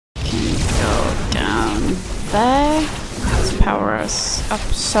there. Let's power us up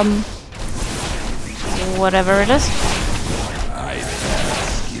some... whatever it is.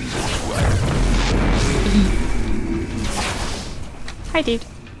 Hi, dude.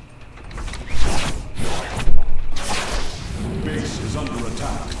 Base is under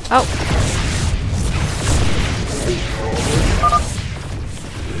attack. Oh.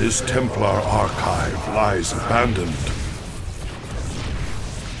 This Templar archive lies abandoned.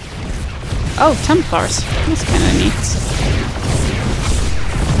 Oh, Templars. That's kind of neat.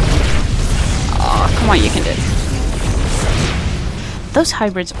 Oh, come on, you can do it. Those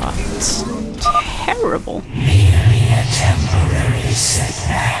hybrids are terrible. Merely a temporary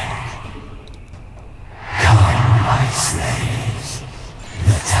setback. Come, my slaves.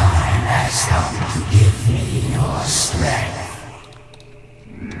 The time has come to give me your strength.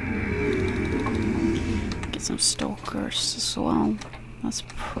 Get some stalkers as well. That's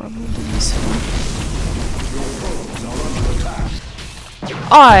probably useful.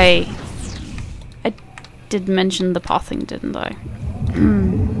 I did mention the pathing, didn't I?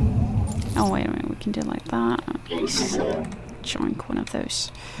 Oh wait a minute, we can do like that. Just joink one of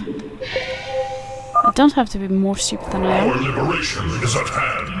those. I don't have to be more stupid than I am. Our liberation is at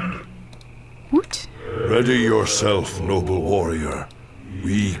hand. What? Ready yourself, noble warrior.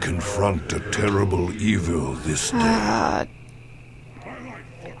 We confront a terrible evil this day.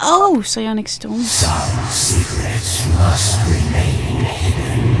 Oh, Psionic Storm. Some secrets must remain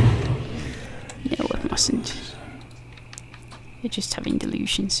hidden. No, it mustn't. You're just having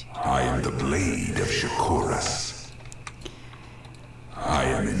delusions. I am the blade of Shakuras. I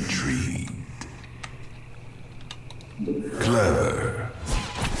am intrigued. Clever.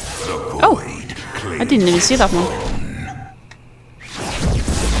 The void claims I didn't even see that one.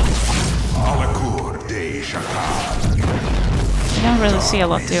 Alakur de Shakar. I don't really see a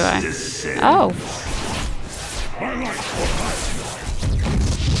lot, do I? Oh.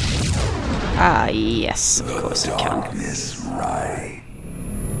 Ah, yes, of course I can. Darkness right.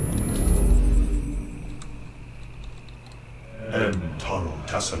 Taro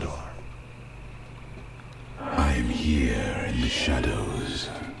Tassadar. I am here in the shadows.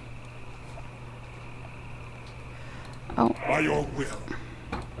 Oh. By your will.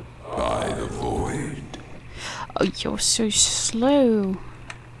 By the void. Oh, you're so slow.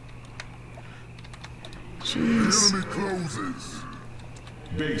 Jeez. Enemy closes.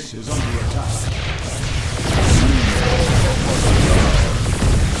 Base is under attack.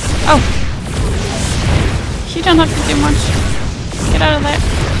 Oh! You don't have to do much. Get out of there.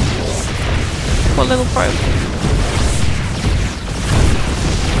 Poor little probe.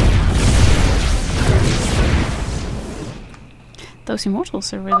 Those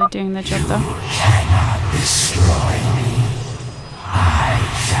immortals are really doing their job, though. You cannot destroy me. I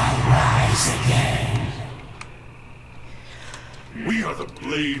shall rise again. We are the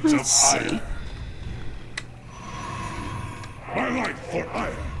blades Let's see. My light for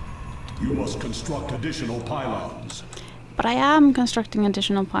iron. You must construct additional pylons. But I am constructing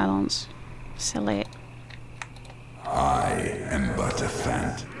additional pylons. Silly. I am but a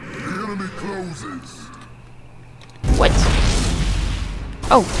phantom. The enemy closes. What?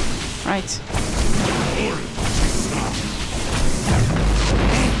 Oh, right.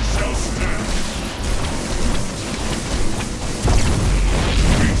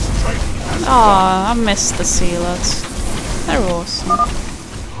 Oh, I missed the sealers. They're awesome.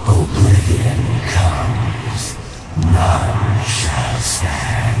 Oblivion comes. None shall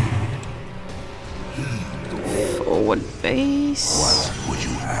stand. Forward base. What would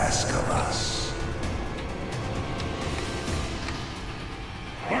you ask of us?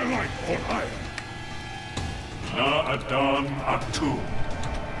 My light for iron. Na Adan Atu.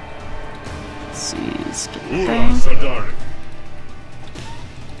 Let's see, let's get Ura there. Sadari.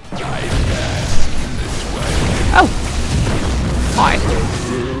 Oh! Hi.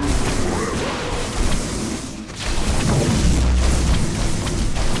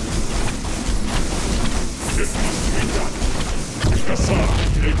 This must be done. Kassar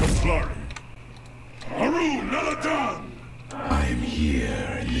de Templari. Haru Naladan. I am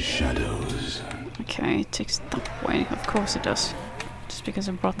here in the shadows. Okay, it takes that way. Of course it does. Just because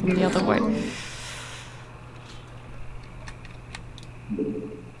I brought them the other way.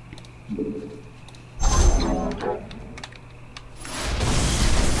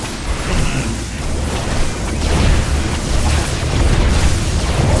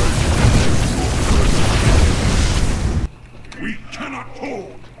 We cannot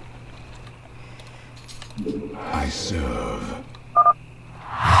hold. I serve.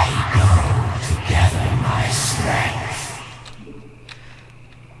 I go to gather my strength.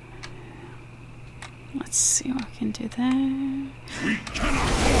 Let's see what I can do there. We cannot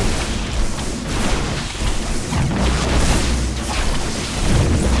hold.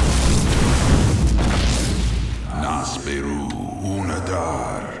 Nasperu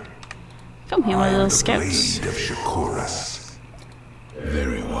Unadar. Come here, my I am little the scouts. blade of Shakuras.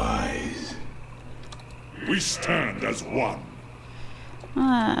 Very wise. We stand as one.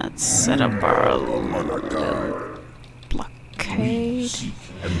 Let's set up our little blockade.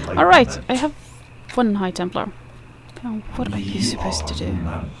 Alright, I have one High Templar. Now, what are you supposed to do?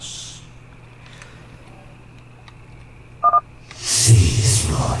 Cease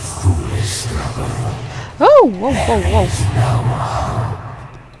your foolish struggle. Oh! Whoa, whoa, whoa.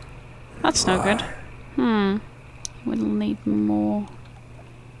 That's no good. We'll need more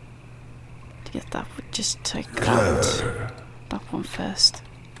to get that. We'll just take out that one first.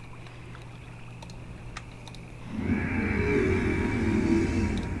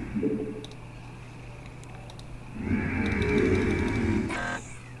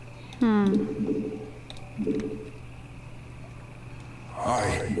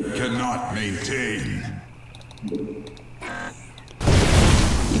 I cannot maintain.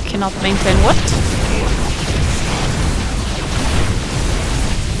 You cannot maintain what?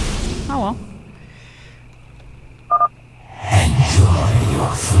 Oh well. Enjoy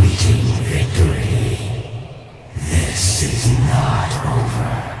your fleeting victory. This is not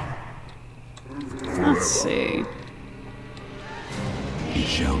over. Let's see. It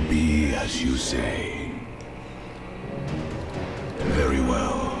shall be as you say. Very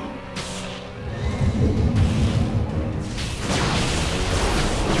well.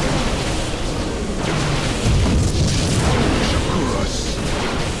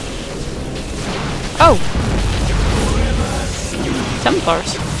 Oh!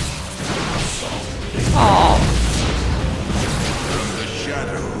 Templars. Oh. From the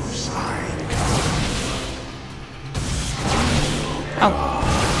shadows I Oh.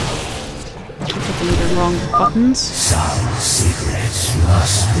 Keep hitting the wrong buttons. Some secrets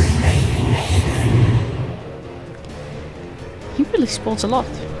must remain hidden. He really sports a lot,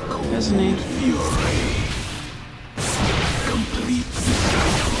 doesn't he? fury. Complete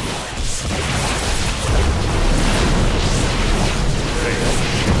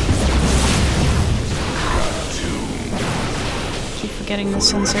Keep forgetting the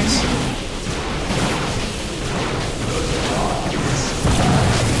sensors.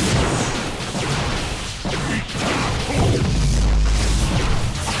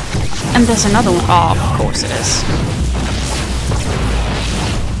 And there's another one. Oh, of course it is.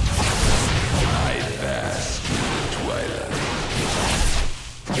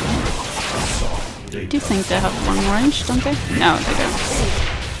 I do think they have long range, don't they? No, they don't.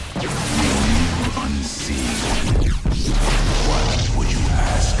 unseen. What would you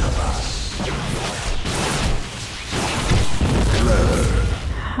ask of us? Clever.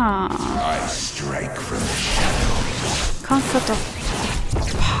 Huh. I strike from the shadows. Can't cut off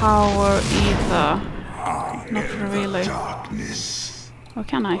power either. I Not am the really. darkness. Or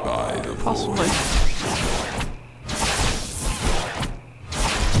can I? By the Possibly.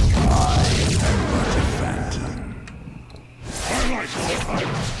 phantom. I like what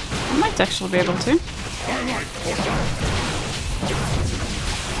I might actually be able to. I like what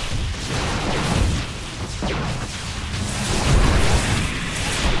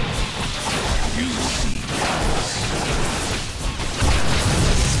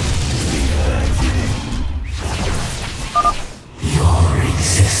Your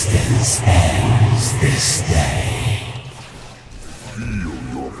existence ends this day.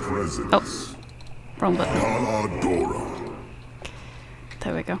 Feel your presence. Oh. Wrong button. Aladora.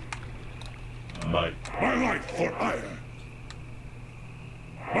 There we go. My life for ire.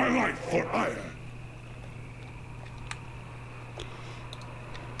 My life for ire.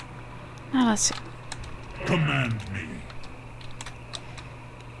 Now let's see. Command me.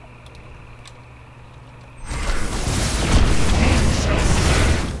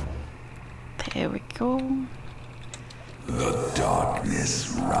 There we go. The darkness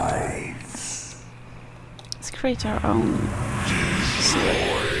rides. Let's create our own. See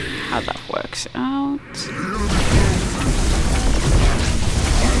how that works out.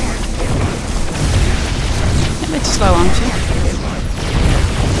 A bit slow, aren't you?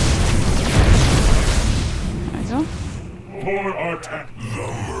 There we go. For our attack. The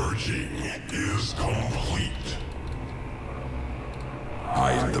merging is complete.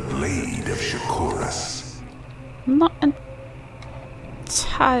 I am the blade of Shakuras. I'm not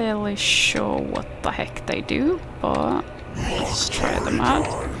entirely sure what the heck they do, but let's try them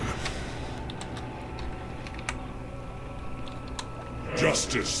out.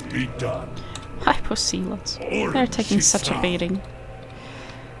 Justice be done. Hi, poor Sealots. They're taking such a beating.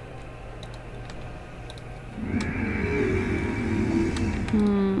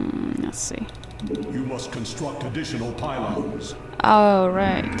 Let's see. You must construct additional pylons. Oh,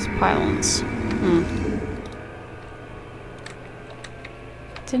 right. Pylons.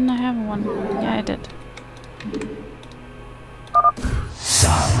 Didn't I have one? Yeah, I did.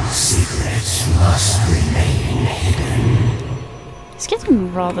 Some secrets must remain hidden. It's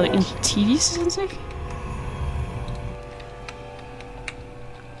getting rather tedious, isn't it?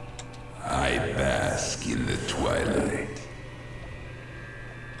 I bask in the twilight.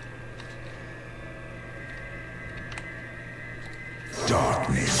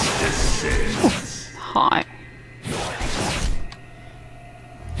 Darkness descends. Hi.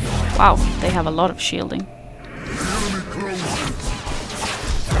 Wow, they have a lot of shielding.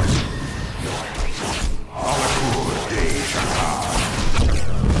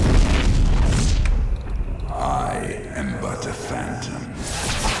 I am but a phantom.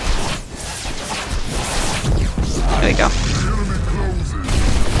 There we go.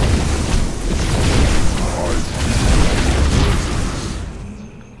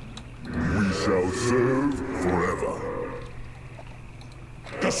 We shall serve forever.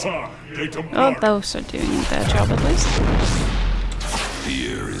 Oh, those are doing their job at least.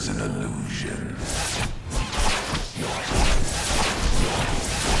 Fear is an illusion.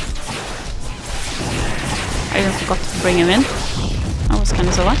 I forgot to bring him in. That was kind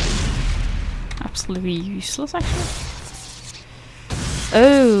of silly. Absolutely useless, actually.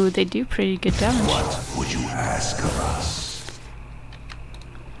 Oh, they do pretty good damage. What would you ask of us?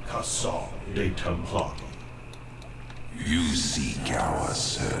 Cassar de Templar. You seek our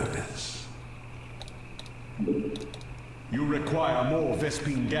service. You require more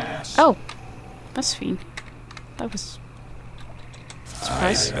Vespine gas. Oh, that's fine. That was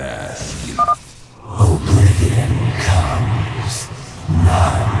I surprise. bask in Oblivion comes,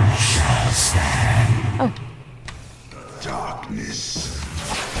 none shall stand. Oh, darkness.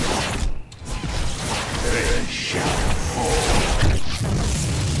 They shall fall.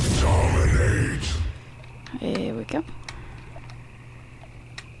 Dominate. here we go.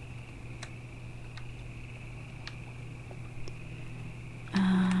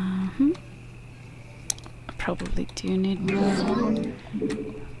 Probably do need more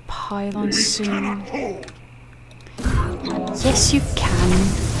pylons soon. Yes, you can.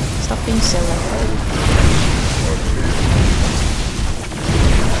 Stop being silly.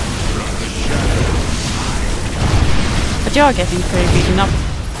 But you are getting pretty beaten up.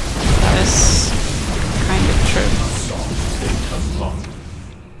 That is kind of true.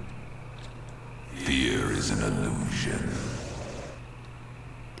 Fear is an illusion.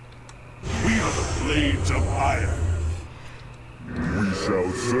 We are the blades of iron. We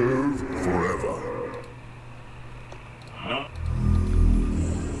shall serve forever.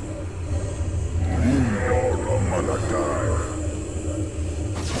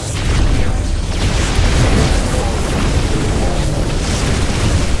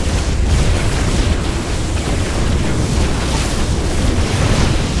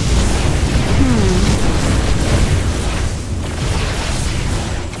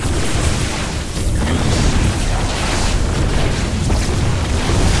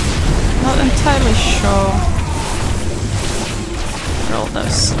 Not entirely sure where all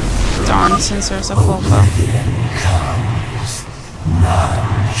those darn sensors are for, though. Comes,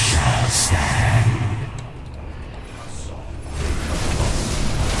 none shall stand.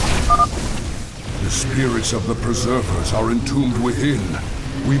 The spirits of the preservers are entombed within.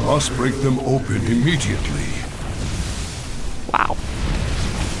 We must break them open immediately. Wow.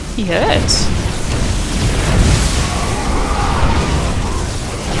 He hurts.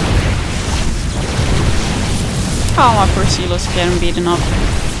 Oh, my poor Silos getting beaten up.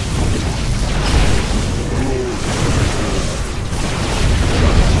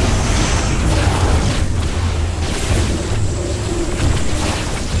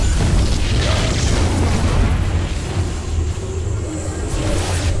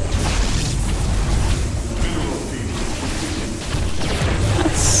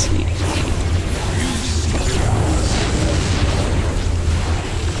 Let's see.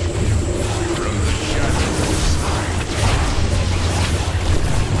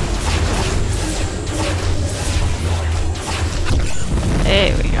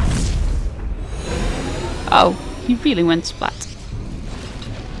 There we go. Oh, he really went splat.